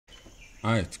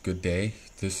Alright, good day.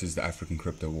 This is the African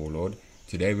Crypto Warlord.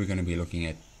 Today we're going to be looking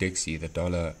at DXY, the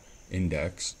dollar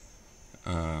index,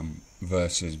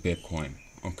 versus Bitcoin.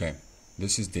 Okay,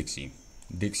 this is DXY.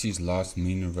 DXY's last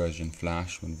mean reversion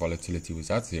flash when volatility was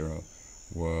at zero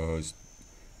was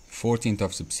 14th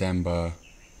of September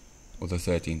or the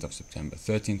 13th of September.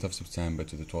 13th of September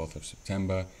to the 12th of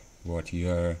September, what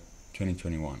year?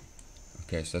 2021.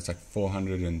 Okay, so that's like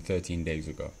 413 days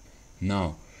ago.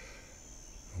 Now,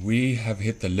 we have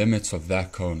hit the limits of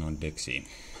that cone on DXY,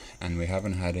 and we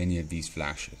haven't had any of these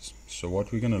flashes. So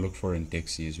what we're going to look for in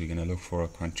DXY is we're going to look for a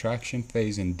contraction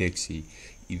phase in DXY,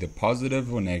 either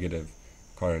positive or negative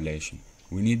correlation.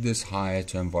 We need this higher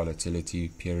term volatility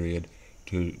period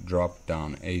to drop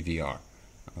down AVR,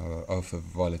 Alpha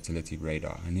Volatility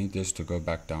Radar. I need this to go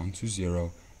back down to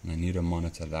zero, and I need to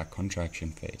monitor that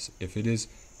contraction phase. If it is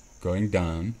going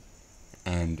down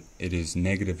and it is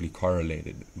negatively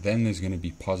correlated, then there's going to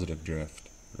be positive drift,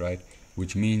 right?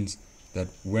 Which means that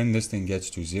when this thing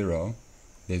gets to zero,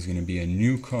 there's going to be a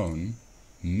new cone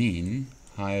mean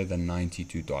higher than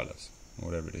 $92, or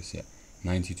whatever it is here,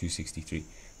 92.63,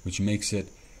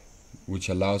 which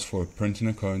allows for a print in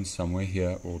a cone somewhere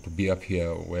here, or to be up here,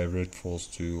 or wherever it falls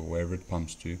to, or wherever it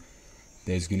pumps to.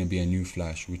 There's going to be a new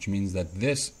flash, which means that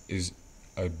this is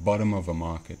a bottom of a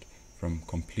market from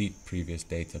complete previous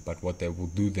data, but what they will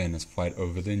do then is fight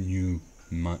over the new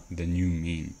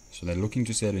mean. So they're looking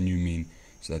to set a new mean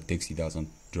so that DXY doesn't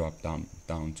drop down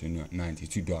to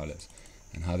 $92.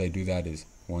 And how they do that is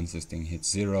once this thing hits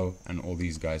zero and all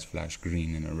these guys flash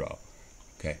green in a row.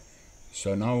 Okay,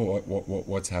 so now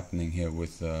what's happening here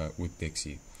with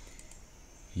DXY?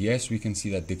 Yes, we can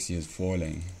see that DXY is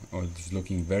falling, or it's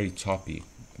looking very toppy,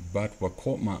 but what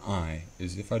caught my eye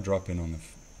is if I drop in on the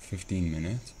 15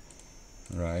 minute,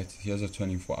 right, here's a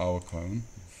 24-hour cone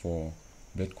for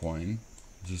Bitcoin,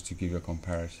 just to give you a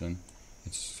comparison.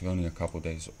 It's only a couple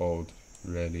days old,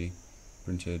 really,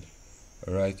 printed.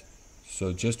 Alright,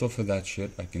 so just off of that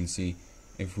shit, I can see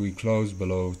if we close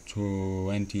below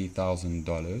 $20,000,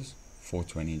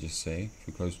 420, just say, if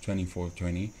we close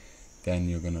 2420, then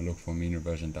you're going to look for mean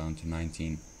reversion down to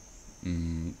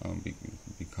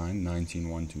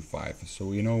 19.125.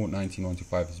 So you know what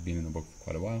 19.125 has been in the book for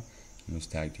quite a while, and it was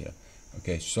tagged here.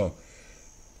 Okay, so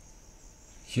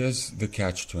here's the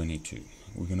catch-22.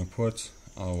 We're going to put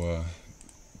our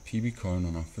PB cone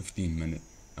on our 15 minute,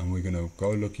 and we're going to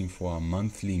go looking for our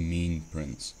monthly mean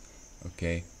prints.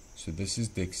 Okay, so this is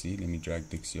DXY. Let me drag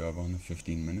DXY over on the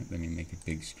 15 minute. Let me make a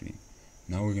big screen.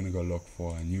 Now we're going to go look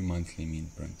for our new monthly mean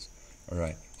prints.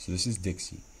 Alright, so this is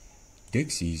DXY.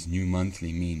 DXY's new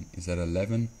monthly mean is at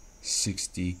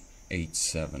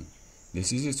 11.687.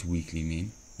 This is its weekly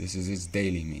mean. This is its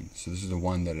daily mean. So this is the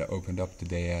one that I opened up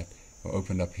today at, or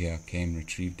opened up here, came,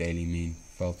 retrieved daily mean,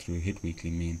 fell through, hit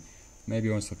weekly mean. Maybe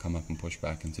it wants to come up and push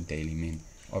back into daily mean.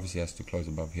 Obviously it has to close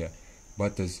above here.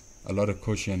 But there's a lot of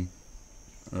cushion,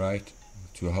 right,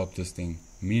 to help this thing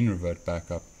mean revert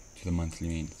back up to the monthly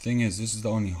mean. Thing is, this is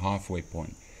the only halfway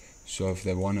point. So if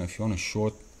you want to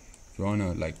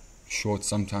short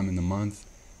sometime in the month,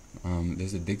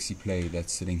 there's a DXY play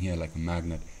that's sitting here like a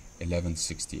magnet,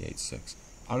 11.686.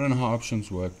 I don't know how options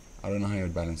work. I don't know how you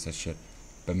would balance that shit,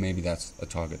 but maybe that's a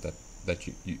target that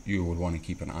you would want to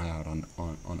keep an eye out on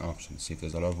options. See if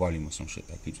there's a lot of volume or some shit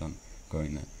that keeps on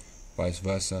going there. Vice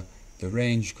versa, the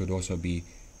range could also be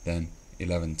then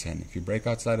 11.10. If you break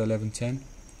outside 11.10,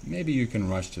 maybe you can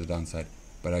rush to the downside,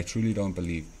 but I truly don't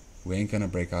believe we ain't gonna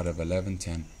break out of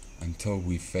 11.10 until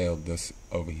we failed this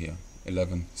over here,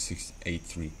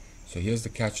 11.683. So here's the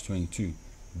catch-22.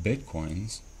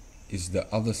 Bitcoin's is the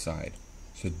other side.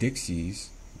 So DXY's,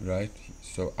 right?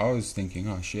 So I was thinking,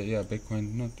 oh shit, yeah,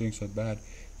 Bitcoin not doing so bad,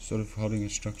 sort of holding a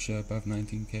structure above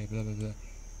 19k, blah blah blah.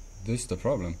 This the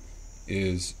problem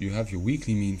is you have your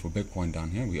weekly mean for Bitcoin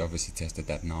down here. We obviously tested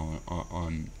that now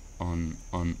on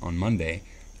Monday,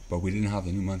 but we didn't have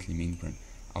the new monthly mean print.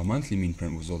 Our monthly mean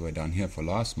print was all the way down here for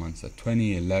last month at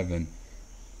 $20,000,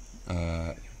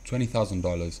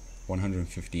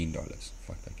 $115.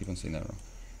 Fuck, I keep on saying that wrong.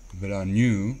 But our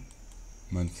new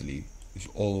monthly is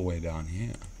all the way down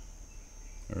here.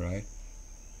 Alright?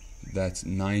 That's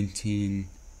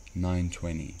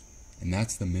 19,920. And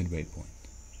that's the midway point.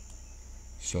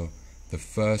 So the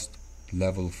first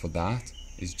level for that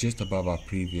is just above our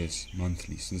previous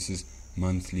monthly. So this is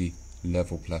monthly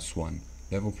level plus one.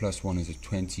 Level plus one is a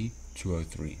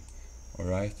 20,203.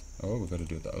 Alright? Oh, we've got to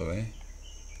do it the other way.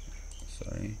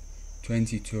 Sorry.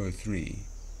 20,203.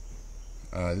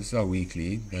 This is our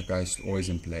weekly. That guy's always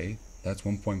in play. That's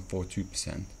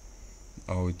 1.42%.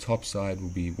 Our top side will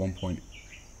be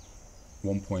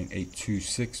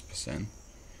 1.826%. And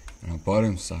our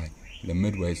bottom side The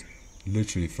midway's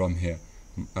literally from here,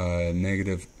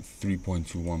 negative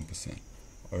 3.21%.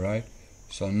 Alright,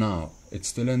 so now it's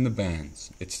still in the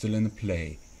bands, it's still in the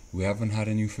play. We haven't had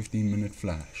a new 15-minute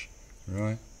flash.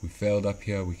 Right, we failed up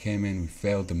here, we came in, we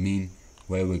failed the mean.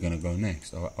 Where we're gonna go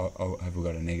next? Have we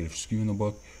got a negative skew in the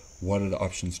book? What are the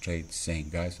options trades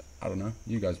saying, guys? I don't know.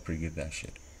 You guys are pretty good at that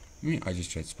shit. I just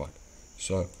trade spot.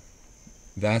 So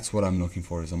that's what I'm looking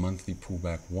for, is a monthly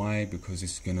pullback. Why? Because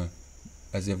it's gonna,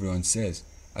 as everyone says,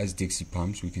 as Dixie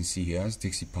pumps, we can see here, as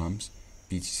Dixie pumps,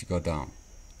 BTC go down.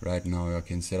 Right now I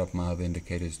can set up my other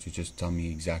indicators to just tell me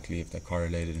exactly if they're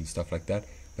correlated and stuff like that,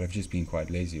 but I've just been quite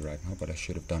lazy right now, but I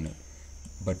should have done it.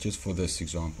 But just for this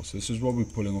example, so this is what we're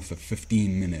pulling off the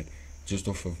 15-minute, just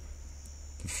off of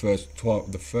the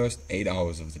first 8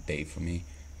 hours of the day for me,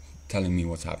 telling me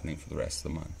what's happening for the rest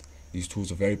of the month. These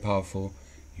tools are very powerful.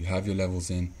 You have your levels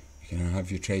in, you can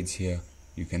have your trades here,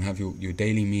 you can have your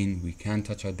daily mean. We can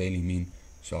touch our daily mean,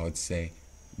 so I would say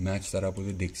match that up with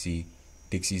a Dixie.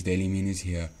 Dixie's daily mean is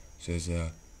here, so there's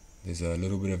a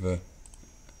little bit of a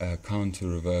counter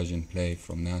reversion play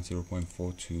from that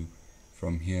 0.42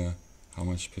 from here. How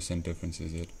much percent difference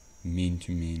is it? Mean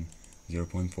to mean,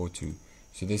 0.42.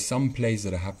 So there's some plays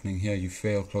that are happening here. You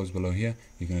fail, close below here,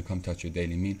 you're going to come touch your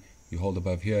daily mean. You hold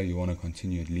above here, you want to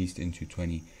continue at least into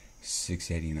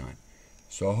 26.89.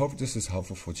 So I hope this is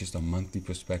helpful for just a monthly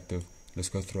perspective. Let's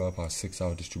go throw up our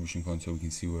 6-hour distribution cone so we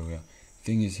can see where we are.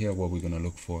 Thing is here, what we're going to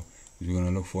look for is we're going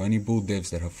to look for any bull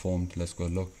divs that have formed. Let's go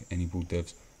look, any bull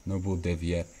divs. No bull div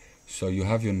yet. So you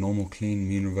have your normal clean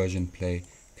mean reversion play,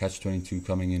 catch 22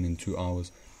 coming in 2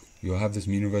 hours. You'll have this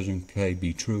mean reversion play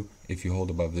be true if you hold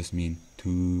above this mean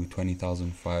to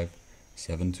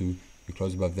 20,572. You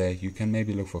close above there, you can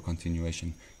maybe look for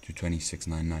continuation to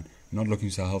 26.99. Not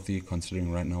looking so healthy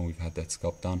considering right now we've had that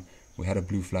scalp down. We had a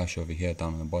blue flash over here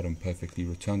down on the bottom perfectly.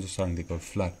 Returns are starting to go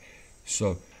flat.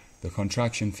 So the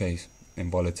contraction phase in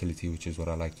volatility, which is what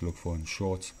I like to look for in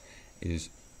shorts,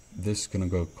 is this gonna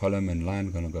go column and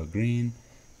line gonna go green.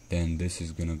 Then this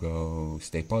is gonna go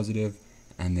stay positive,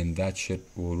 and then that shit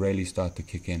will really start to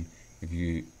kick in if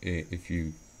you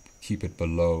keep it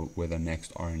below where the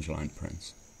next orange line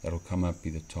prints. That'll come up, be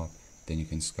the top, then you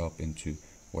can scalp into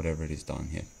whatever it is down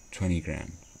here. 20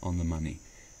 grand on the money.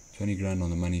 20 grand on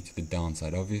the money to the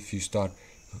downside. Of if you start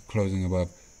closing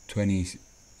above 20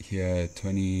 here,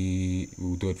 20,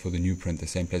 we'll do it for the new print, the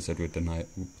same place that we'll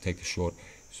take the short.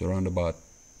 So around about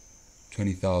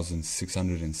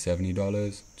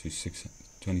 $20,670 to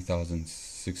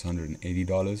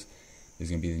 $20,680 is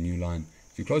going to be the new line.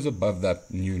 If you close above that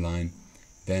new line,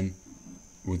 then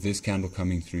with this candle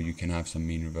coming through, you can have some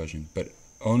mean reversion. But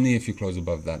only if you close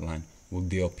above that line will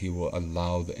DLP will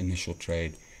allow the initial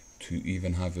trade to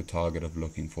even have the target of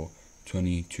looking for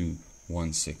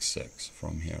 22,166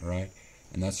 from here, right?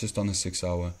 And that's just on the 6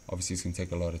 hour. Obviously, it's going to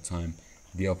take a lot of time.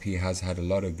 DLP has had a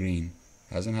lot of green,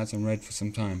 hasn't had some red for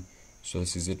some time. So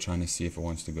this is it, trying to see if it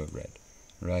wants to go red,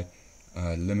 right?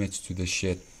 Limits to this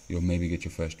shit, you'll maybe get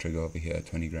your first trigger over here at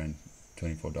 20 grand,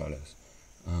 $24.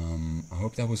 I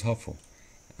hope that was helpful.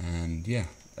 And yeah,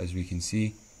 as we can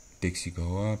see, Dixie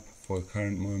go up for a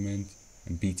current moment,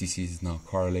 and BTC is now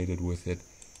correlated with it.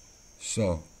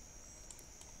 So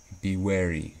be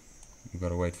wary. You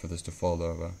gotta wait for this to fall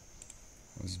over.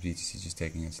 This is BTC just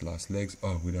taking its last legs.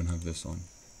 Oh, we don't have this on.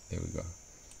 There we go.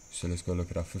 So let's go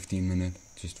look at our 15-minute,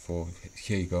 just for,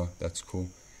 here you go, that's cool.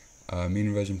 Mean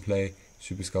reversion play,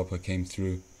 super scalper came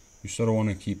through. You sort of want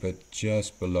to keep it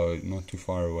just below, not too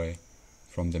far away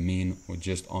from the mean, or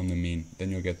just on the mean.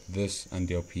 Then you'll get this and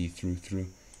DLP through.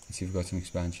 Let's see if we've got some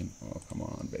expansion. Oh, come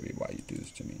on, baby, why you do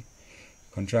this to me?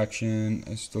 Contraction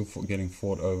is still getting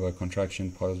fought over.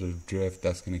 Contraction, positive drift,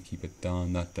 that's going to keep it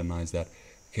down. That denies that.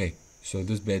 Okay, so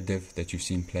this bear div that you've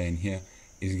seen playing here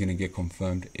is going to get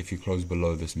confirmed if you close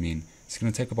below this mean. It's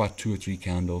going to take about 2 or 3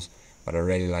 candles, but I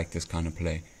really like this kind of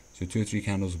play. So 2 or 3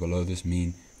 candles below this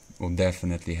mean will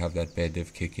definitely have that bear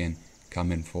div kick in,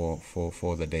 come in for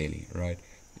the daily, right?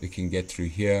 We can get through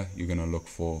here. You're going to look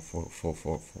for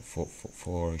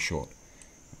a short.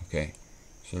 Okay,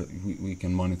 so we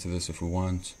can monitor this if we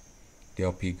want.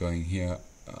 DLP going here.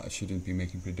 I shouldn't be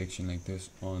making prediction like this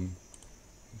on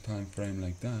time frame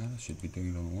like that. I should be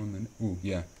doing it on 1 minute. Ooh,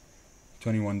 yeah.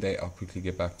 21 day, I'll quickly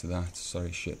get back to that.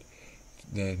 Sorry, shit.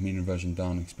 The mean reversion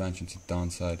down, expansion to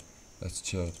downside. That's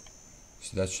chilled.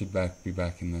 So that should be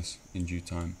back in this in due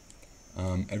time.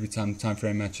 Every time the time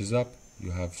frame matches up,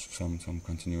 you have some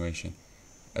continuation.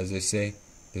 As I say,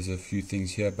 there's a few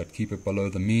things here, but keep it below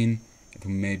the mean. It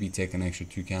will maybe take an extra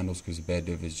 2 candles because the bear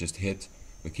div is just hit.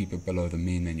 But keep it below the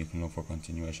mean, and you can look for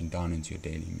continuation down into your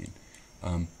daily mean.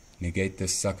 Negate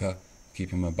this sucker,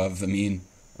 keep him above the mean.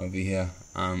 over here,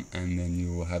 and then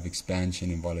you will have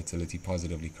expansion and volatility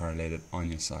positively correlated on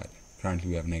your side. Currently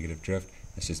we have negative drift,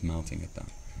 it's just melting it down.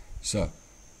 So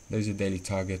there's a daily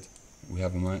target, we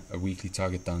have a weekly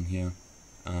target down here,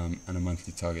 and a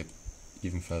monthly target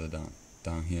even further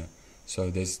down here. So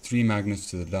there's 3 magnets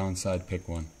to the downside, pick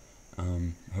one.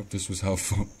 I hope this was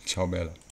helpful. Ciao bella.